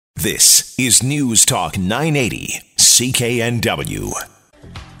This is News Talk 980 CKNW.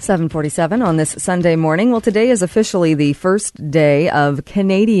 7:47 on this Sunday morning. Well, today is officially the first day of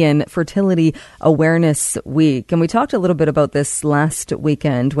Canadian Fertility Awareness Week. And we talked a little bit about this last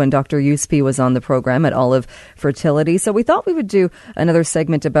weekend when Dr. Uspi was on the program at Olive Fertility. So we thought we would do another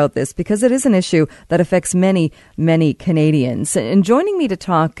segment about this because it is an issue that affects many, many Canadians. And joining me to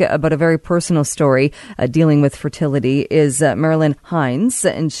talk about a very personal story dealing with fertility is Merewyn Hines,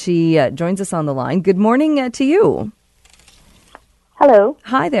 and she joins us on the line. Good morning to you. Hello.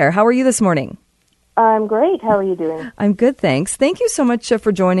 Hi there. How are you this morning? I'm great. How are you doing? I'm good, thanks. Thank you so much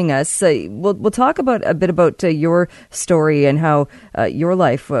for joining us. We'll talk a bit about your story and how your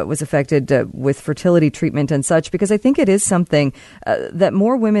life was affected with fertility treatment and such, because I think it is something that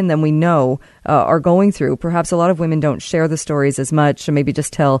more women than we know are going through. Perhaps a lot of women don't share the stories as much, or maybe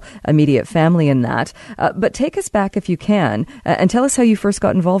just tell immediate family in that. But take us back if you can, and tell us how you first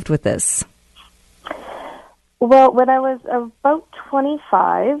got involved with this. Well, when I was about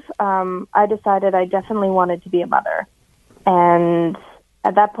 25, I decided I definitely wanted to be a mother. And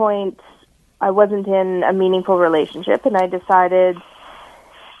at that point, I wasn't in a meaningful relationship, and I decided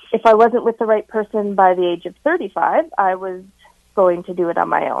if I wasn't with the right person by the age of 35, I was going to do it on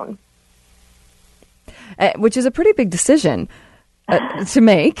my own. Which is a pretty big decision to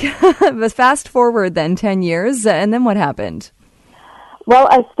make. But fast forward then 10 years, and then what happened? Well,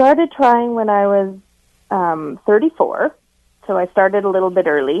 I started trying when I was 34, so I started a little bit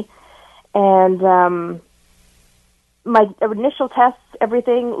early, and my initial tests,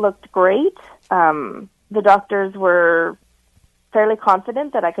 everything looked great. The doctors were fairly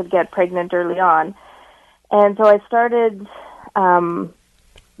confident that I could get pregnant early on, and so I started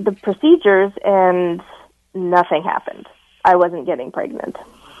the procedures, and nothing happened. I wasn't getting pregnant.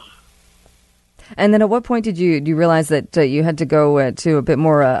 And then at what point did you realize that you had to go to a bit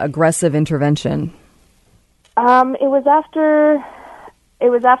more aggressive intervention? It was after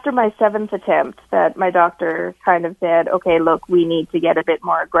my 7th attempt that my doctor kind of said, okay, look, we need to get a bit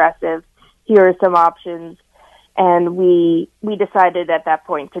more aggressive. Here are some options. And we decided at that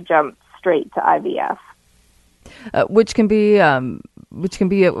point to jump straight to IVF. Which can be a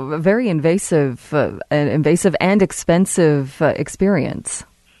very invasive and expensive experience.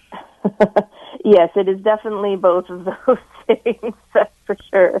 Yes, it is definitely both of those things, that's for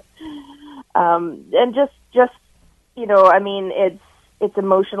sure. And just I mean, it's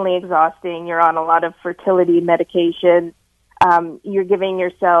emotionally exhausting. You're on a lot of fertility medication. You're giving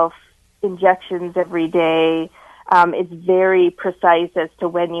yourself injections every day. It's very precise as to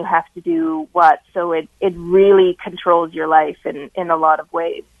when you have to do what. So it really controls your life in a lot of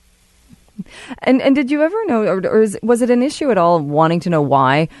ways. And did you ever know, or was it an issue at all, wanting to know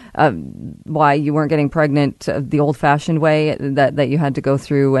why you weren't getting pregnant the old-fashioned way, that you had to go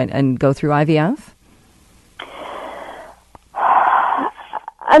through and go through IVF?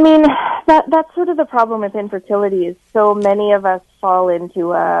 I mean, that's sort of the problem with infertility, is so many of us fall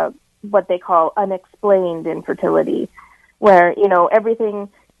into what they call unexplained infertility, where, everything,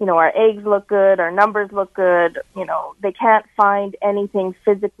 our eggs look good, our numbers look good, they can't find anything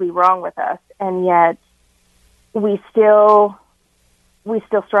physically wrong with us, and yet we still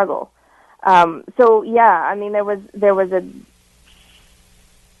struggle. So yeah, I mean, there was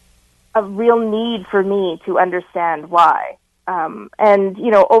a real need for me to understand why. And,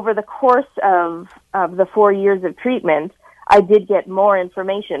 over the course of the 4 years of treatment, I did get more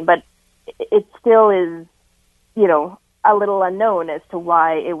information, but it still is, a little unknown as to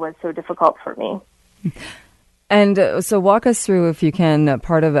why it was so difficult for me. And so walk us through, if you can,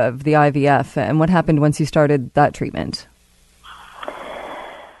 part of the IVF and what happened once you started that treatment.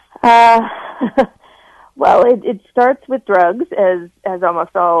 Well, it starts with drugs, as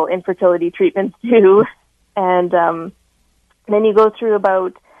almost all infertility treatments do. And then you go through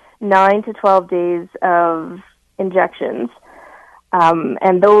about 9 to 12 days of injections.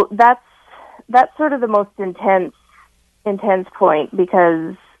 And though that's sort of the most intense point,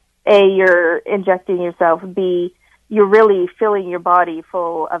 because A, you're injecting yourself, B, you're really filling your body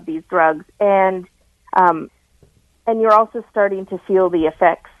full of these drugs, and you're also starting to feel the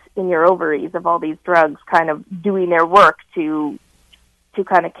effects in your ovaries of all these drugs kind of doing their work to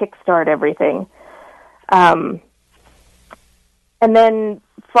kind of kickstart everything. And then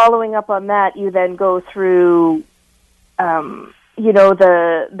following up on that, you then go through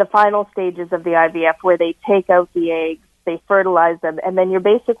the final stages of the IVF, where they take out the eggs, they fertilize them, and then you're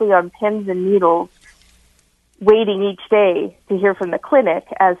basically on pins and needles waiting each day to hear from the clinic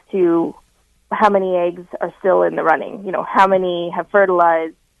as to how many eggs are still in the running, how many have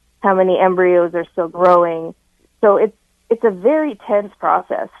fertilized, how many embryos are still growing. So it's a very tense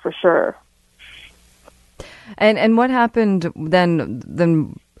process for sure. And what happened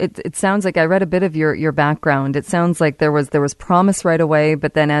then? It sounds like I read a bit of your background. It sounds like there was promise right away,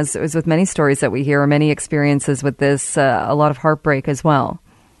 but then, as is with many stories that we hear, or many experiences with this, a lot of heartbreak as well.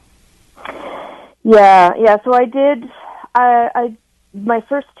 Yeah. So I did. My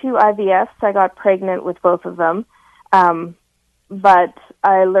first 2 IVFs, I got pregnant with both of them, but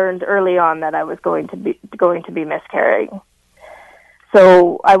I learned early on that I was going to be miscarrying.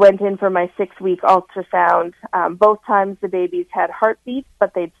 So I went in for my 6-week ultrasound. Both times the babies had heartbeats,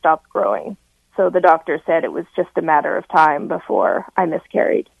 but they'd stopped growing. So the doctor said it was just a matter of time before I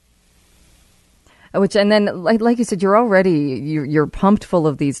miscarried. And then, like you said, you're pumped full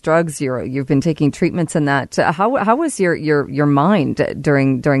of these drugs. You've been taking treatments and that. How was your mind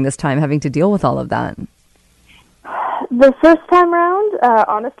during this time, having to deal with all of that? The first time round,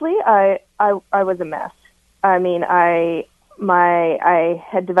 honestly, I was a mess. I mean, I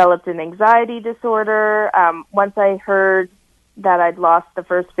had developed an anxiety disorder. Once I heard that I'd lost the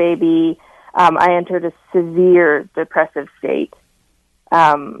first baby, I entered a severe depressive state.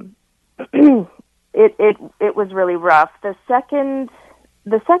 It was really rough. The second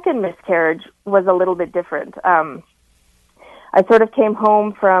miscarriage was a little bit different. I sort of came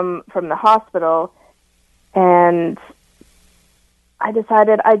home from the hospital, and I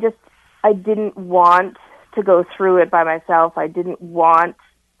decided I didn't want to go through it by myself. I didn't want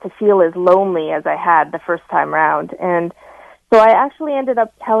to feel as lonely as I had the first time round. And so I actually ended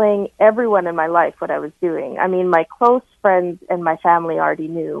up telling everyone in my life what I was doing. I mean, my close friends and my family already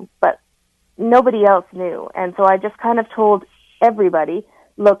knew, but nobody else knew. And so I just kind of told everybody,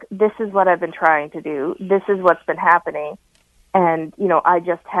 look, this is what I've been trying to do. This is what's been happening. And, I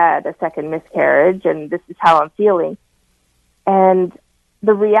just had a second miscarriage, and this is how I'm feeling. And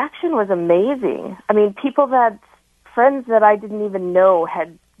the reaction was amazing. I mean, friends that I didn't even know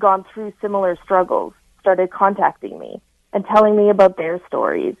had gone through similar struggles started contacting me and telling me about their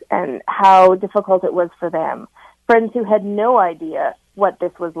stories and how difficult it was for them. Friends who had no idea what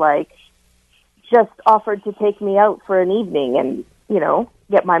this was like just offered to take me out for an evening and,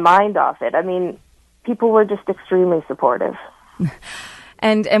 get my mind off it. I mean, people were just extremely supportive.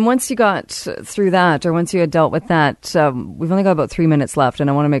 And once you got through that, or once you had dealt with that, we've only got about 3 minutes left, and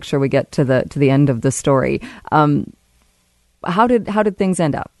I want to make sure we get to the end of the story. How did things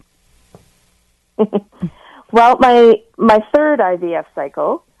end up? Well, my third IVF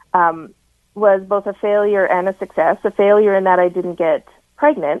cycle was both a failure and a success. A failure in that I didn't get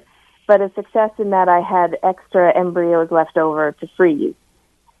pregnant, but a success in that I had extra embryos left over to freeze.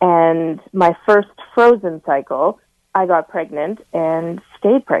 And my first frozen cycle, I got pregnant and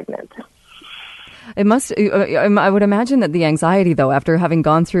stayed pregnant. It must. I would imagine that the anxiety, though, after having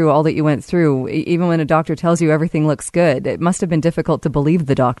gone through all that you went through, even when a doctor tells you everything looks good, it must have been difficult to believe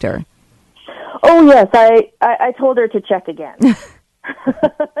the doctor. Oh yes, I told her to check again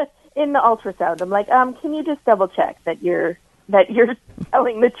in the ultrasound. I'm like, can you just double check that you're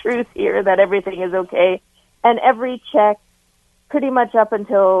telling the truth here, that everything is okay? And every check, pretty much up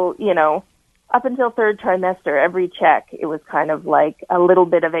until third trimester, every check, it was kind of like a little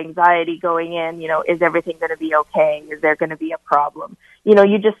bit of anxiety going in. Is everything going to be okay? Is there going to be a problem?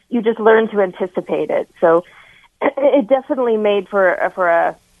 You just learn to anticipate it. So it definitely made for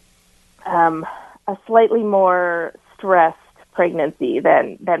a slightly more stressed pregnancy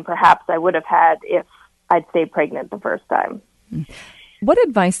than perhaps I would have had if I'd stayed pregnant the first time. What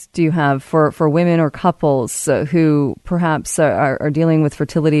advice do you have for women or couples who perhaps are dealing with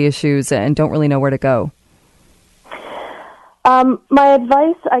fertility issues and don't really know where to go? My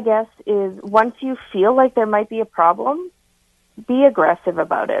advice, I guess, is once you feel like there might be a problem, be aggressive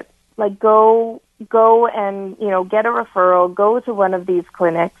about it. Like go and, get a referral, go to one of these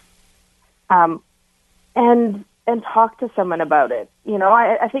clinics, and talk to someone about it.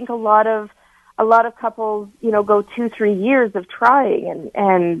 I think a lot of couples, go 2-3 years of trying,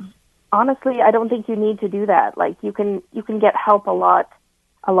 and honestly, I don't think you need to do that. Like you can get help a lot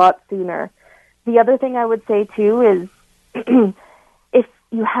sooner. The other thing I would say too is if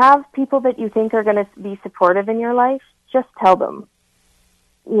you have people that you think are going to be supportive in your life, just tell them.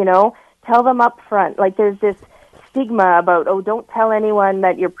 Tell them up front. Like there's this stigma about, don't tell anyone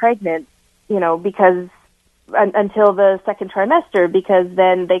that you're pregnant, because until the second trimester, because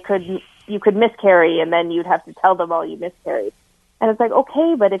then you could miscarry, and then you'd have to tell them all you miscarried. And it's like,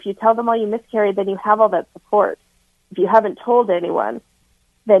 okay, but if you tell them all you miscarried, then you have all that support. If you haven't told anyone,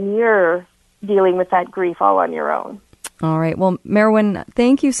 then you're dealing with that grief all on your own. All right. Well, Merewyn,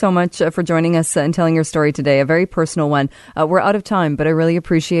 thank you so much for joining us and telling your story today, a very personal one. We're out of time, but I really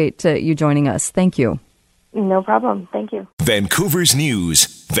appreciate you joining us. Thank you. No problem. Thank you. Vancouver's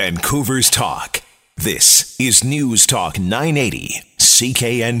News, Vancouver's Talk. This is News Talk 980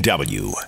 CKNW.